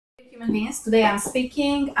Human beings. Today I'm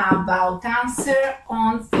speaking about answer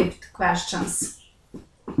on fifth questions.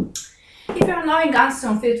 If you're knowing answer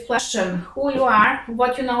on fifth question, who you are,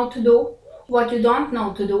 what you know to do, what you don't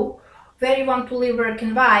know to do, where you want to live, work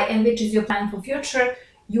and why, and which is your plan for future,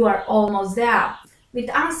 you are almost there. With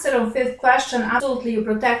answer on fifth question, absolutely you're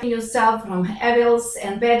protecting yourself from evils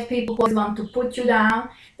and bad people who want to put you down,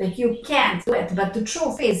 that you can't do it. But the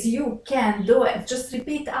truth is you can do it. Just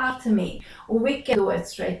repeat after me. We can do it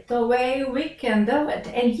straight away. We can do it.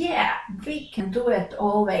 And yeah, we can do it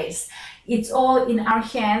always. It's all in our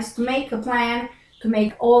hands to make a plan, to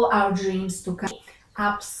make all our dreams to come true.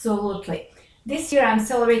 Absolutely. This year I'm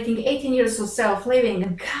celebrating 18 years of self-living,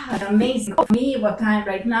 and God, amazing. For me, what I'm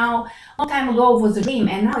right now, a long time ago was a dream,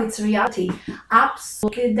 and now it's reality.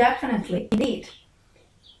 Absolutely, definitely, indeed.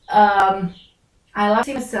 I love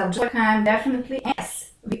seeing myself just like I am, definitely.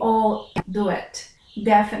 Yes, we all can do it,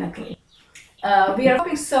 definitely. We are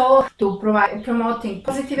hoping so to promoting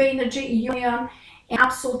positive energy, union, and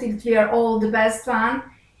absolutely we are all the best one.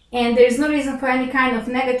 And there is no reason for any kind of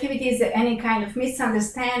negativities, any kind of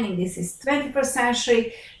misunderstanding. This is 21st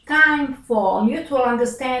century, time for mutual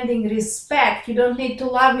understanding, respect. You don't need to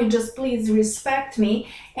love me, just please respect me.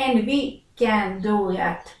 And we can do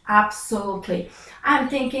it, absolutely. I'm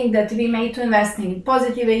thinking that we may to investing in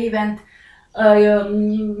positive event,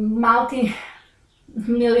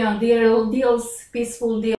 multi-million deals,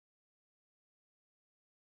 peaceful deals.